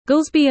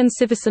Goolsbee and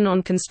Syverson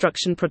on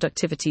construction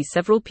productivity.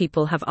 Several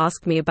people have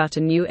asked me about a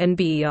new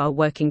NBER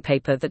working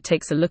paper that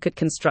takes a look at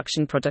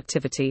construction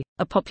productivity,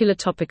 a popular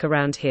topic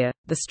around here,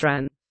 the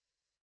Stran.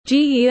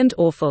 GE and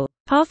Awful.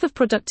 Path of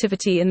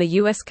Productivity in the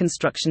U.S.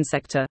 Construction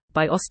Sector,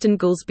 by Austin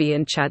Goolsbee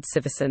and Chad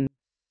Syverson.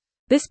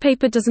 This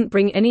paper doesn't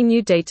bring any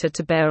new data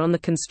to bear on the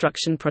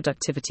construction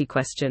productivity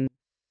question.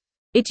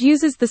 It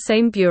uses the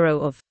same Bureau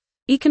of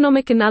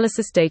Economic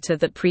Analysis data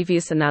that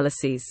previous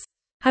analyses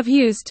have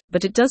used,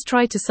 but it does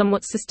try to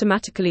somewhat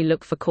systematically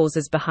look for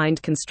causes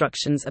behind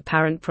construction's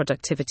apparent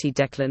productivity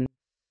decline.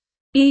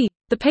 The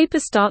paper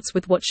starts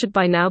with what should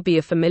by now be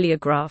a familiar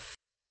graph.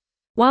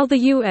 While the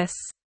U.S.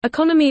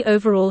 economy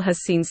overall has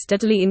seen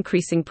steadily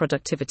increasing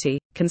productivity,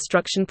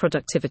 construction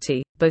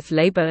productivity, both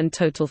labor and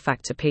total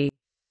factor P.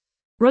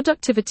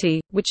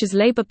 Productivity, which is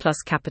labor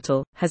plus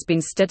capital, has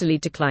been steadily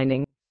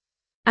declining.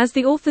 As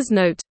the authors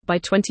note, by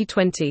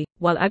 2020,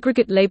 while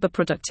aggregate labor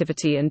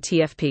productivity and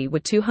TFP were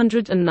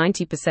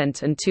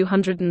 290% and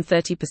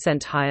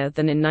 230% higher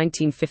than in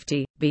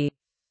 1950,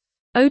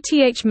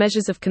 BOTH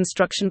measures of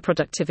construction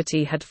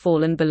productivity had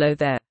fallen below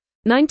their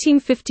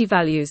 1950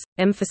 values,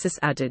 emphasis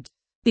added.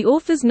 The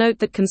authors note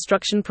that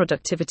construction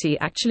productivity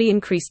actually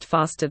increased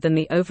faster than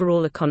the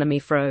overall economy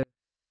from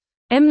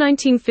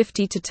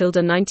 1950 to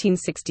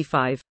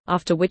 1965,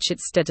 after which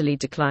it steadily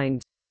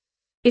declined.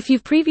 If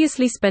you've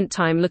previously spent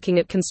time looking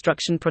at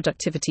construction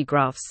productivity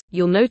graphs,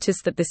 you'll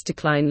notice that this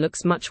decline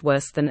looks much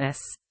worse than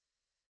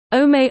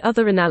S.O.M.A.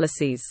 other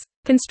analyses.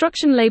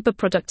 Construction labor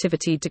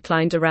productivity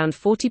declined around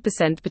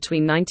 40%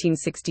 between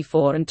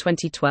 1964 and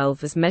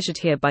 2012 as measured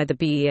here by the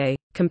BEA,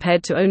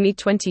 compared to only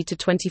 20 to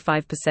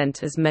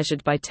 25% as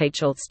measured by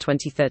Teicholz's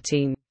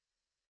 2013.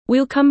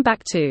 We'll come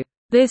back to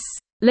this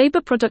labor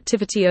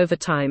productivity over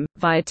time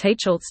via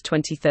Teicholz's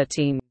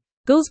 2013.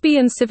 Goolsbee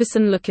and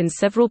Syverson look in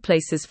several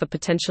places for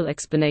potential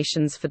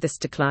explanations for this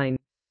decline.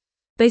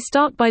 They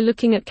start by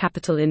looking at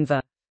capital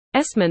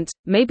investment.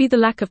 Maybe the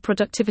lack of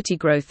productivity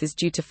growth is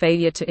due to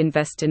failure to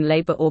invest in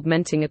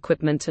labor-augmenting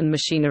equipment and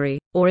machinery,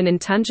 or in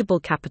intangible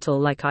capital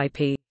like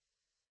IP.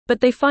 But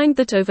they find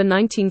that over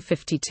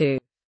 1950 to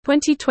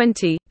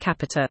 2020,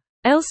 capital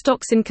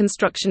stocks in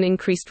construction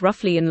increased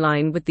roughly in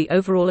line with the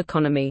overall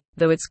economy,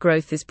 though its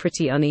growth is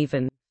pretty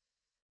uneven.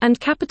 And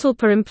capital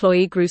per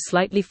employee grew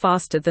slightly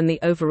faster than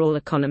the overall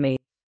economy.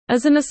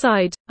 As an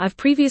aside, I've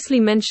previously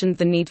mentioned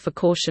the need for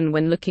caution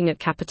when looking at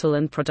capital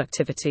and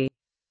productivity.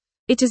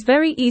 It is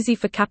very easy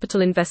for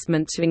capital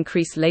investment to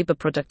increase labor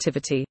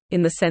productivity,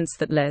 in the sense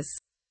that less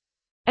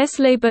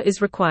labor is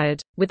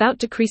required, without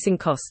decreasing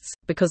costs,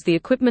 because the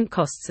equipment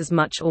costs as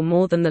much or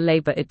more than the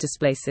labor it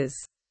displaces.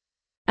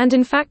 And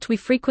in fact we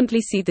frequently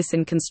see this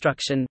in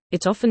construction.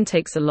 It often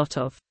takes a lot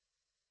of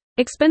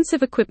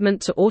expensive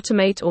equipment to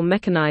automate or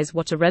mechanize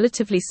what a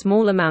relatively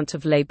small amount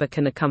of labor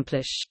can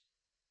accomplish.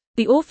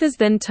 The authors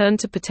then turn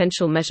to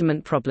potential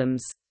measurement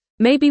problems.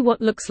 Maybe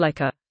what looks like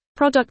a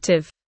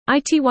productive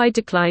ITY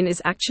decline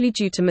is actually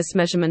due to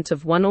mismeasurement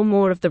of one or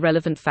more of the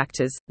relevant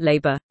factors: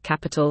 labor,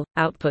 capital,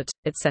 output,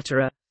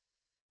 etc.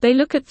 They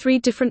look at 3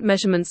 different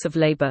measurements of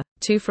labor,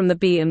 2 from the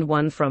B and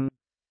 1 from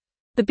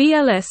the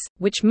BLS,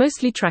 which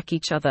mostly track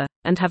each other,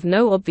 and have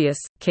no obvious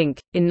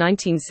kink in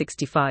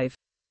 1965.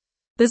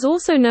 There's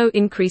also no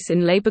increase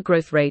in labor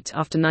growth rate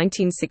after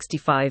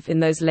 1965 in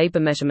those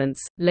labor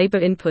measurements. Labor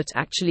input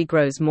actually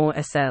grows more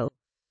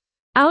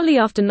hourly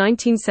after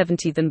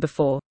 1970 than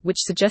before, which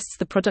suggests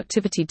the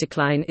productivity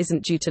decline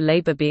isn't due to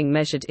labor being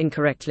measured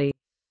incorrectly.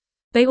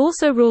 They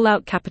also rule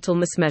out capital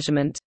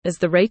mismeasurement, as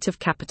the rate of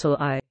capital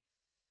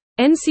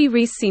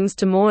increase seems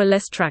to more or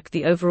less track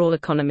the overall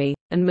economy,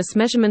 and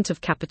mismeasurement of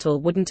capital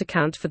wouldn't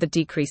account for the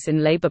decrease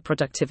in labor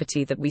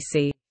productivity that we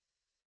see.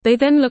 They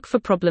then look for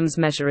problems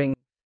measuring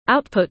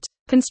output.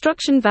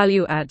 Construction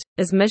value add,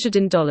 as measured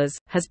in dollars,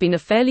 has been a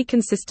fairly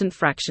consistent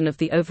fraction of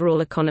the overall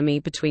economy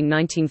between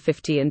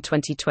 1950 and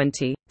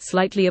 2020,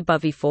 slightly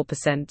above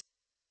 4%.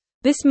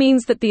 This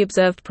means that the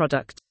observed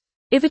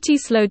productivity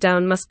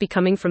slowdown must be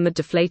coming from the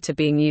deflator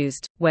being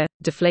used, where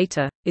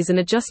deflator is an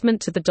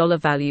adjustment to the dollar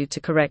value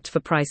to correct for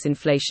price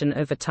inflation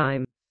over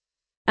time.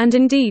 And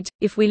indeed,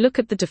 if we look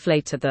at the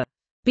deflator the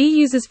B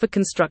uses for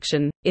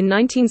construction, in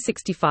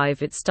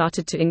 1965 it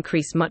started to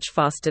increase much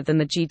faster than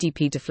the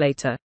GDP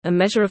deflator, a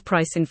measure of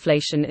price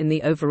inflation in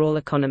the overall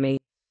economy.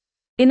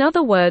 In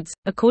other words,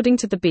 according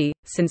to the B,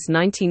 since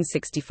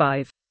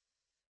 1965,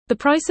 the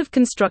price of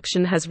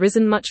construction has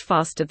risen much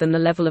faster than the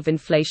level of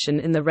inflation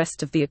in the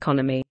rest of the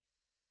economy.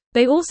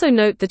 They also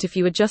note that if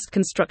you adjust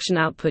construction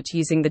output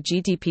using the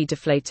GDP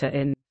deflator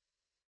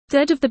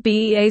instead of the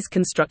BEA's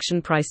construction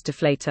price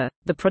deflator,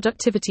 the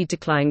productivity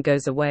decline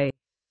goes away.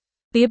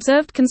 The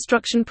observed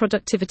construction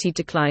productivity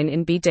decline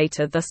in B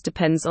data thus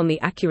depends on the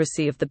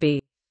accuracy of the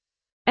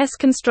B's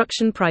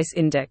construction price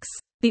index.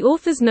 The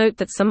authors note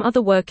that some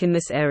other work in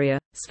this area,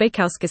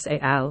 Svejkauskas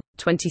et al.,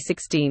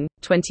 2016,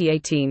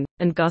 2018,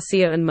 and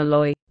Garcia and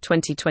Malloy,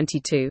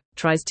 2022,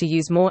 tries to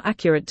use more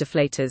accurate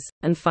deflators,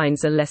 and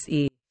finds a less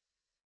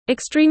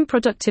extreme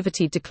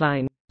productivity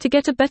decline. To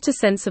get a better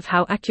sense of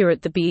how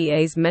accurate the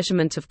BEA's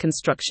measurement of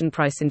construction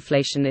price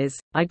inflation is,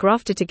 I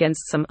graphed it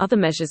against some other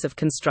measures of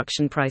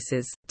construction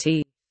prices.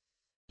 He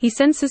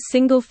census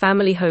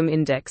single-family home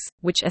index,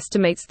 which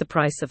estimates the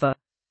price of a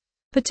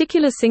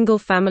particular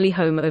single-family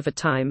home over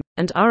time,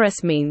 and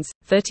RS means,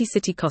 30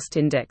 city cost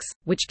index,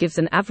 which gives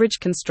an average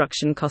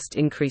construction cost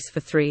increase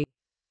for 30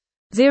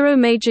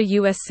 major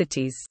U.S.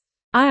 cities.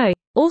 I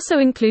also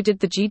included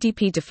the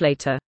GDP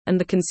deflator, and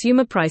the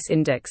Consumer Price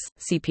Index,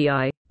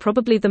 CPI,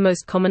 probably the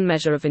most common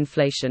measure of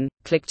inflation.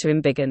 Click to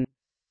embiggen.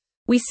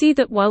 We see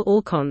that while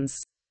all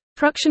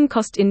construction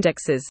cost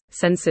indexes,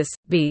 census,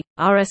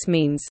 RS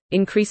means,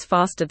 increase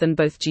faster than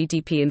both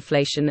GDP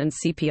inflation and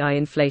CPI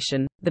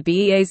inflation, the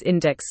BEA's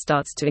index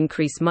starts to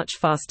increase much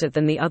faster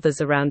than the others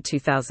around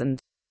 2000.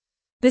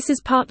 This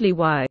is partly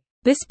why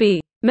this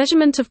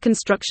measurement of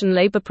construction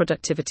labor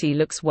productivity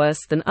looks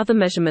worse than other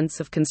measurements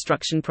of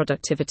construction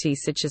productivity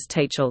such as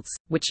Teicholz,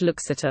 which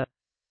looks at a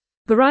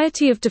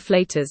variety of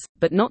deflators,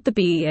 but not the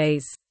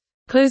BEA's.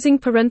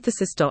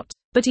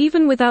 But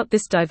even without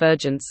this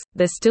divergence,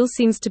 there still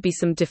seems to be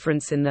some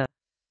difference in the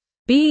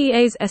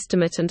BEA's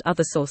estimate and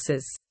other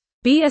sources.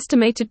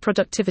 Estimated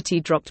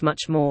productivity dropped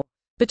much more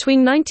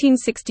between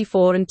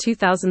 1964 and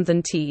 2000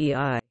 than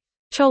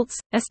Teicholz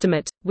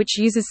estimate, which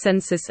uses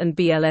census and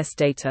BLS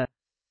data.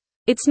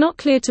 It's not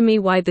clear to me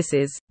why this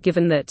is,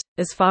 given that,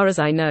 as far as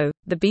I know,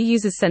 the B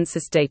uses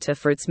census data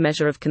for its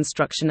measure of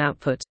construction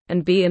output,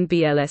 and B and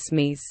BLS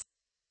means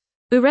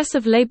URES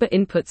of labor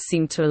inputs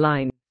seem to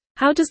align.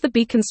 How does the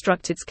B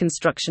construct its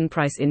construction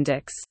price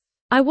index?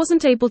 I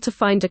wasn't able to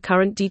find a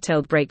current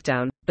detailed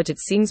breakdown, but it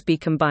seems B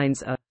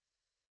combines a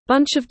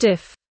bunch of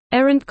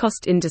different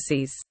cost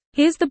indices.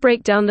 Here's the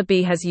breakdown the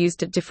B has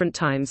used at different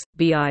times.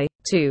 BI,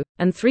 2,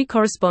 and 3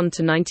 correspond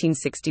to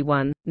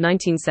 1961,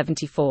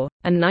 1974,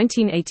 and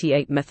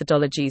 1988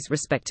 methodologies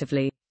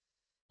respectively.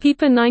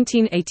 PIPA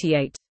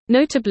 1988.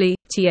 Notably,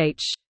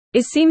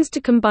 seems to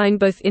combine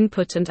both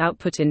input and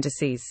output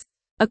indices.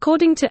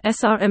 According to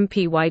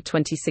SRMPY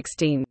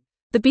 2016,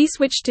 the B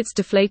switched its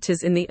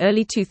deflators in the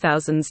early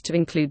 2000s to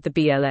include the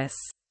BLS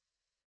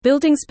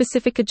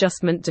building-specific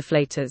adjustment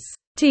deflators.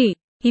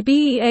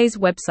 BEA's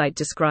website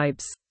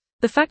describes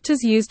the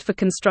factors used for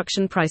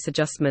construction price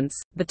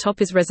adjustments. The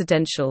top is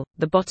residential,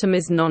 the bottom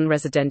is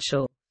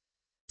non-residential.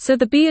 So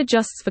the B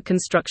adjusts for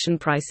construction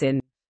price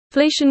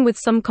inflation with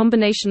some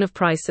combination of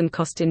price and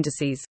cost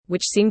indices,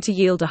 which seem to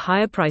yield a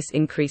higher price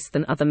increase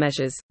than other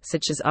measures,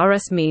 such as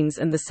RS means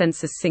and the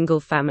census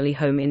single-family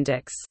home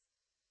index.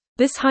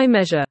 This high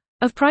measure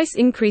of price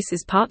increase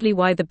is partly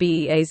why the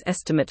BEA's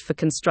estimate for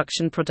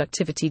construction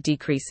productivity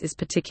decrease is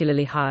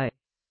particularly high.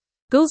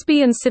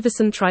 Goolsbee and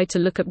Syverson try to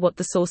look at what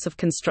the source of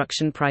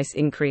construction price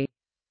increase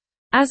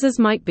as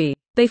might be.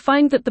 They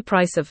find that the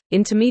price of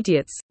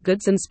intermediates,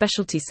 goods and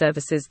specialty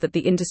services that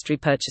the industry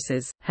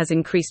purchases, has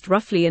increased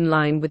roughly in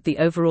line with the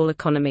overall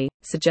economy,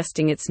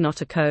 suggesting it's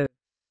not a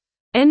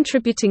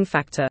contributing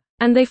factor.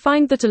 And they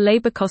find that a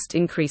labor cost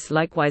increase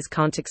likewise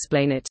can't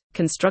explain it.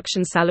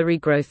 Construction salary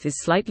growth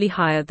is slightly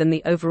higher than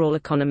the overall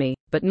economy,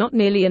 but not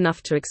nearly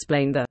enough to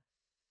explain the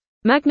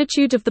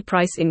magnitude of the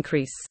price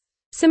increase.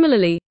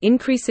 Similarly,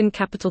 increase in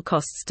capital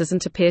costs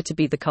doesn't appear to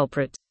be the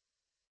culprit.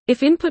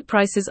 If input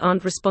prices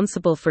aren't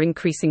responsible for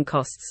increasing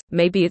costs,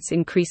 maybe it's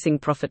increasing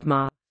profit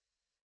markups,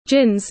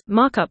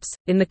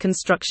 in the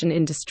construction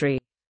industry.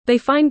 They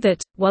find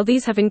that, while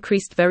these have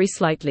increased very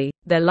slightly,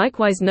 they're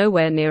likewise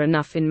nowhere near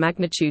enough in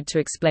magnitude to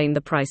explain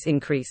the price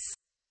increase.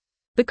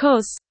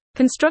 Because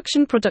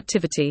construction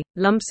productivity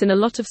lumps in a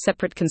lot of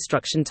separate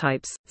construction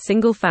types,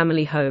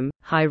 single-family home,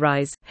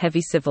 high-rise, heavy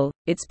civil.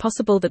 It's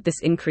possible that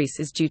this increase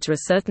is due to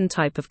a certain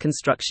type of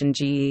construction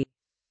TTING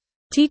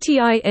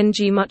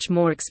much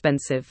more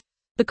expensive.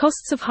 The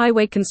costs of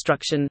highway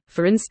construction,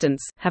 for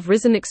instance, have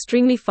risen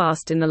extremely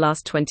fast in the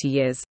last 20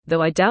 years,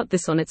 though I doubt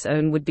this on its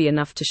own would be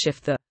enough to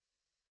shift the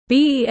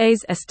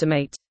BEA's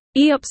estimate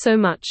up so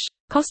much.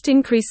 Cost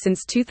increase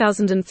since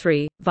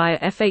 2003, via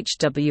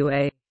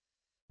FHWA.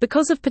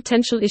 Because of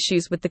potential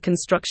issues with the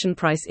construction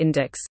price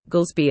index,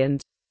 Goolsbee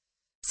and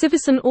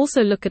Syverson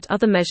also look at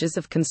other measures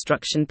of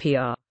construction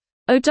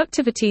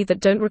productivity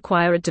that don't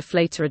require a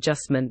deflator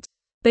adjustment.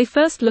 They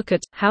first look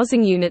at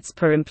housing units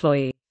per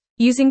employee.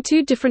 Using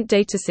two different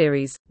data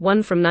series,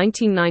 one from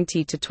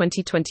 1990 to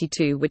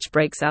 2022 which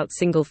breaks out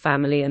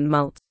single-family and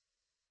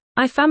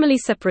multi-family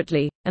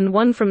separately, and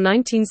one from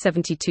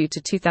 1972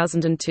 to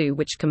 2002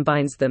 which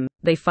combines them,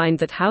 they find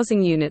that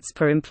housing units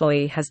per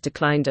employee has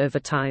declined over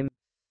time.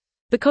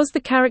 Because the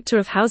character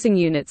of housing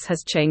units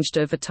has changed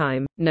over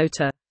time,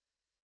 notably,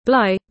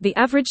 the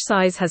average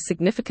size has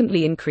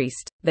significantly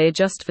increased. They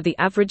adjust for the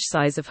average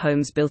size of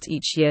homes built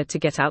each year to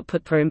get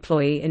output per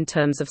employee in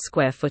terms of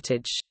square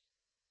footage.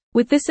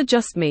 With this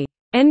adjustment,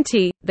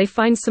 they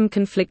find some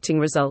conflicting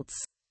results.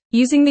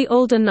 Using the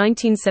older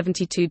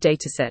 1972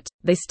 dataset,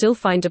 they still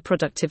find a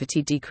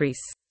productivity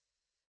decrease.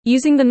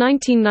 Using the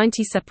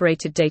 1990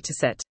 separated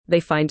dataset, they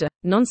find a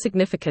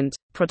non-significant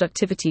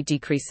productivity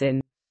decrease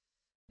in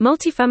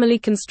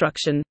multifamily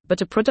construction,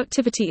 but a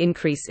productivity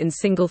increase in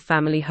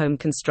single-family home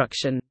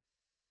construction.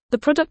 The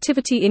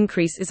productivity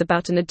increase is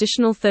about an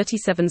additional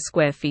 37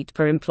 square feet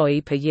per employee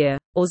per year,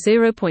 or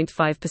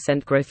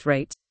 0.5% growth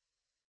rate.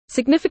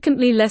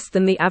 Significantly less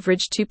than the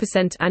average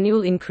 2%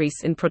 annual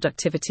increase in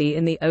productivity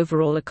in the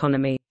overall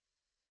economy.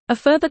 A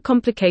further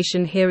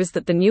complication here is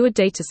that the newer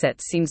dataset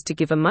seems to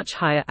give a much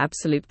higher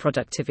absolute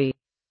productivity,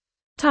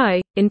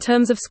 in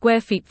terms of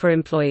square feet per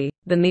employee,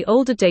 than the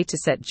older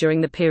dataset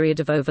during the period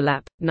of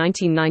overlap,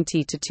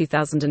 1990 to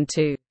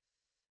 2002.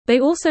 They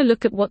also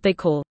look at what they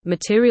call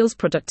materials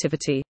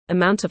productivity,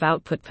 amount of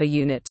output per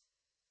unit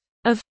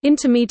of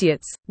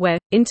intermediates, where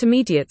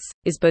intermediates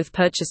is both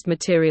purchased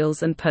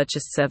materials and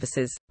purchased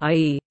services,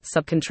 i.e.,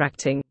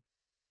 subcontracting.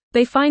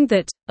 They find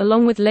that,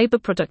 along with labor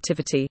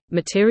productivity,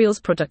 materials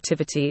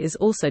productivity is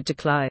also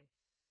declining.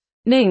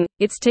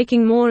 It's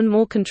taking more and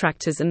more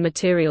contractors and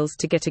materials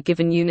to get a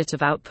given unit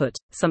of output,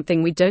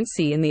 something we don't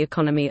see in the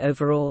economy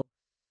overall.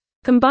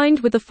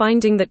 Combined with the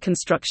finding that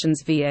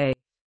construction's value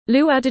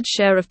added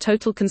share of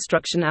total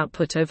construction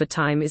output over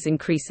time is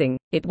increasing,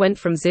 it went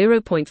from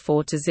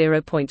 0.4 to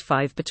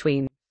 0.5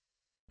 between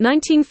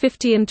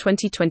 1950 and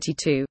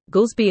 2022.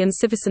 Goolsbee and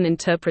Syverson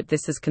interpret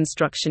this as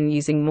construction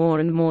using more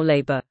and more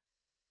labor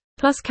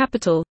plus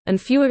capital, and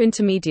fewer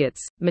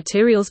intermediates,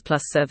 materials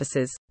plus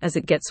services, as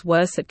it gets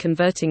worse at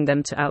converting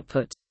them to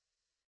output.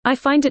 I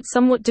find it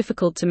somewhat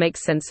difficult to make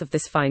sense of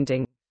this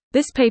finding.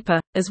 This paper,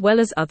 as well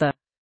as other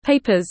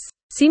papers,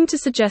 seem to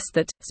suggest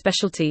that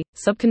specialty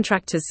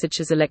subcontractors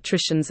such as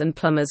electricians and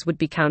plumbers would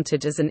be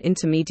counted as an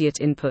intermediate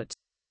input.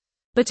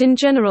 But in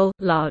general,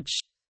 large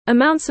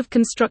amounts of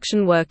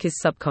construction work is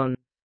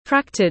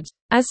subcontracted.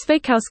 As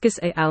Svejkauskas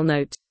et al.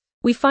 Note,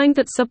 we find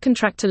that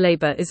subcontractor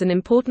labor is an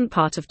important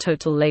part of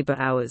total labor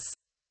hours.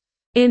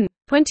 In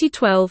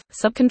 2012,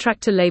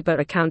 subcontractor labor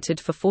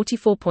accounted for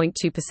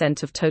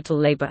 44.2% of total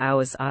labor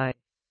hours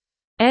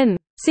in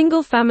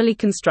single-family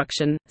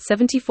construction,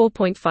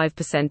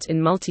 74.5% in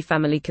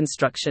multifamily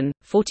construction,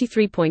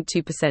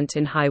 43.2%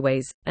 in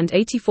highways, and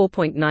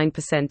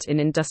 84.9% in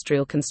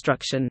industrial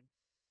construction.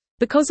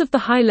 Because of the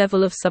high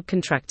level of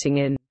subcontracting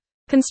in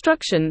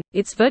construction,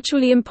 it's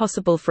virtually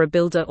impossible for a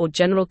builder or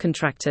general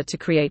contractor to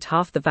create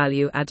half the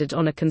value added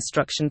on a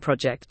construction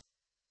project.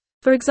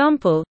 For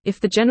example, if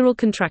the general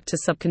contractor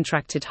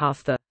subcontracted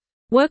half the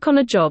work on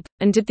a job,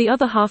 and did the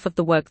other half of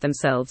the work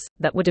themselves,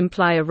 that would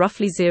imply a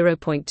roughly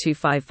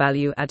 0.25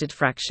 value added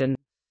fraction.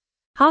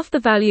 Half the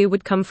value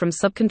would come from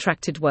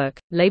subcontracted work,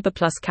 labor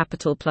plus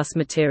capital plus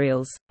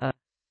materials, a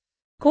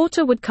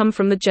quarter would come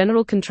from the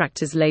general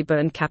contractor's labor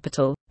and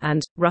capital,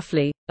 and,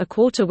 roughly, a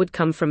quarter would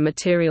come from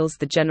materials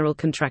the general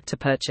contractor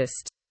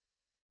purchased.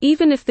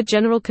 Even if the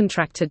general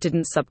contractor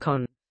didn't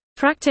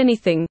subcontract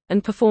anything,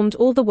 and performed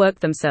all the work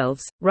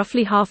themselves,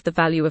 roughly half the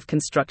value of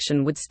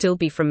construction would still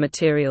be from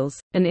materials,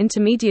 an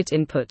intermediate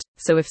input.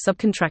 So if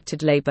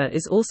subcontracted labor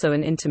is also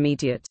an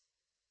intermediate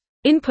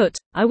input,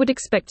 I would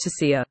expect to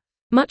see a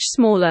much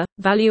smaller,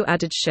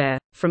 value-added share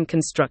from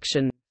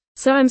construction.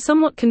 So I'm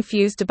somewhat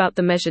confused about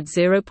the measured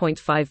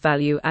 0.5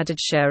 value-added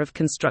share of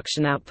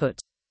construction output.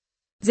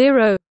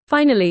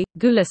 Finally,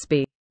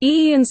 Goolsbee,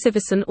 and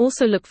Syverson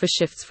also look for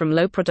shifts from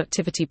low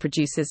productivity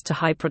producers to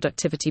high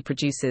productivity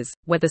producers,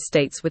 whether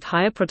states with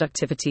higher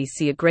productivity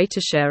see a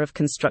greater share of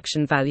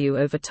construction value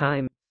over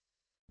time.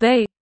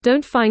 They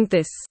don't find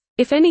this.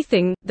 If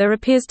anything, there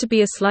appears to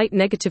be a slight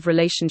negative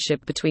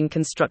relationship between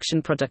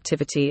construction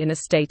productivity in a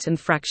state and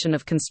fraction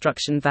of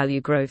construction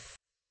value growth.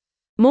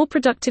 More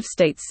productive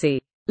states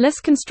see less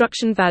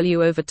construction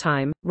value over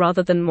time,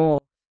 rather than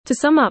more. To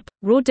sum up,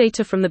 raw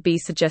data from the B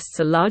suggests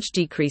a large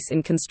decrease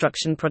in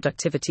construction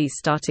productivity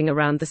starting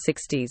around the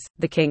 60s.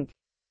 The kink: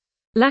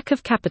 lack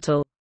of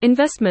capital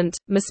investment.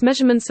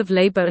 Mismeasurements of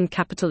labor and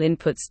capital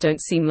inputs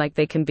don't seem like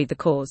they can be the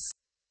cause.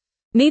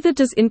 Neither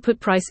does input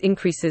price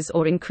increases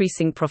or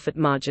increasing profit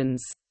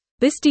margins.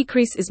 This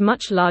decrease is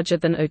much larger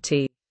than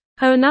OT.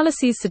 Her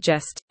analyses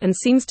suggest, and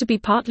seems to be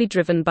partly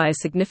driven by a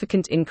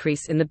significant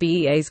increase in the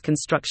BEA's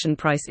construction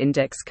price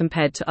index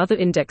compared to other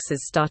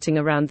indexes starting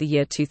around the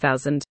year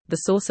 2000, the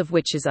source of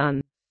which is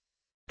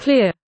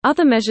unclear.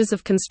 Other measures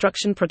of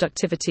construction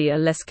productivity are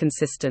less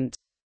consistent.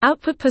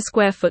 Output per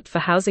square foot for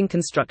housing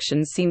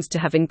construction seems to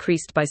have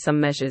increased by some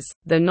measures,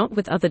 though not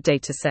with other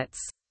data sets.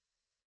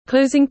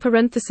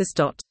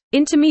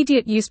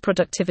 Intermediate use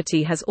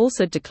productivity has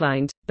also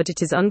declined, but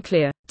it is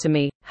unclear, to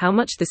me, how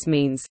much this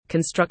means.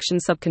 Construction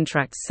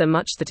subcontracts so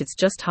much that it's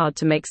just hard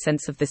to make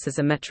sense of this as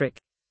a metric.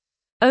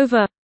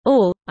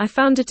 Overall, I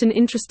found it an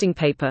interesting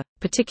paper,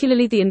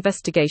 particularly the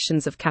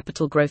investigations of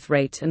capital growth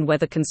rate and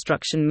whether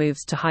construction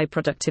moves to high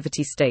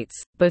productivity states.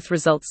 Both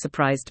results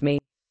surprised me.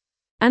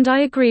 And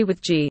I agree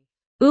with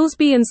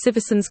Goolsbee and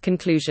Syverson's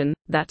conclusion,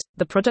 that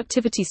the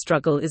productivity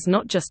struggle is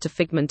not just a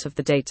figment of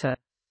the data.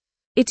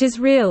 It is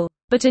real.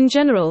 But in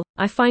general,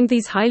 I find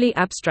these highly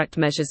abstract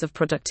measures of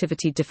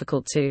productivity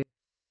difficult to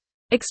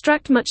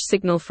extract much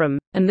signal from,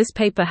 and this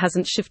paper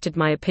hasn't shifted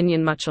my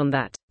opinion much on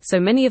that, so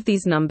many of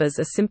these numbers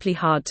are simply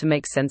hard to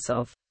make sense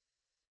of.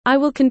 I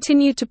will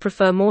continue to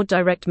prefer more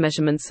direct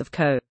measurements of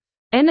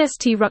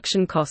co-NST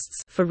ruction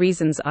costs, for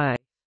reasons I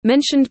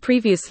mentioned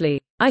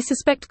previously, I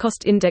suspect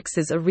cost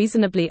indexes are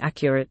reasonably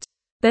accurate.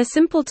 They're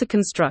simple to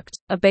construct,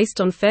 are based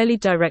on fairly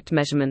direct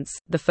measurements.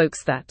 The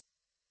folks that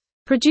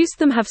produce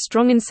them have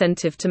strong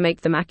incentive to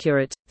make them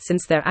accurate,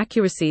 since their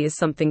accuracy is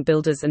something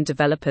builders and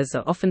developers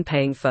are often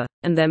paying for,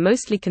 and they're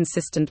mostly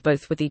consistent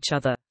both with each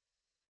other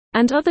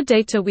and other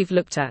data we've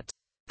looked at.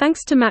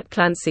 Thanks to Matt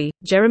Clancy,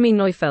 Jeremy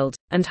Neufeld,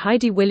 and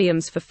Heidi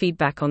Williams for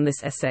feedback on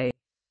this essay.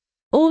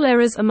 All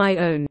errors are my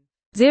own.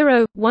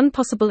 1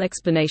 possible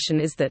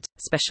explanation is that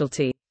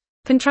specialty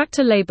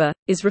contractor labor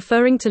is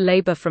referring to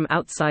labor from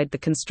outside the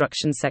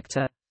construction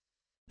sector.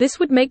 This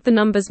would make the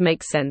numbers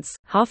make sense,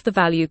 half the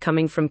value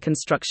coming from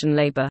construction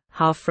labor,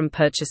 half from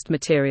purchased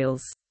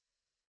materials.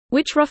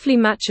 Which roughly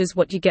matches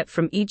what you get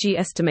from e.g.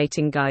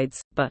 estimating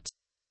guides, but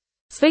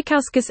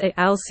Sveikauskas et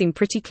al. Seem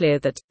pretty clear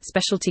that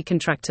specialty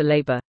contractor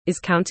labor is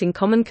counting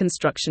common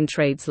construction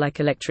trades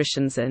like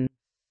electricians and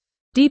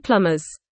plumbers.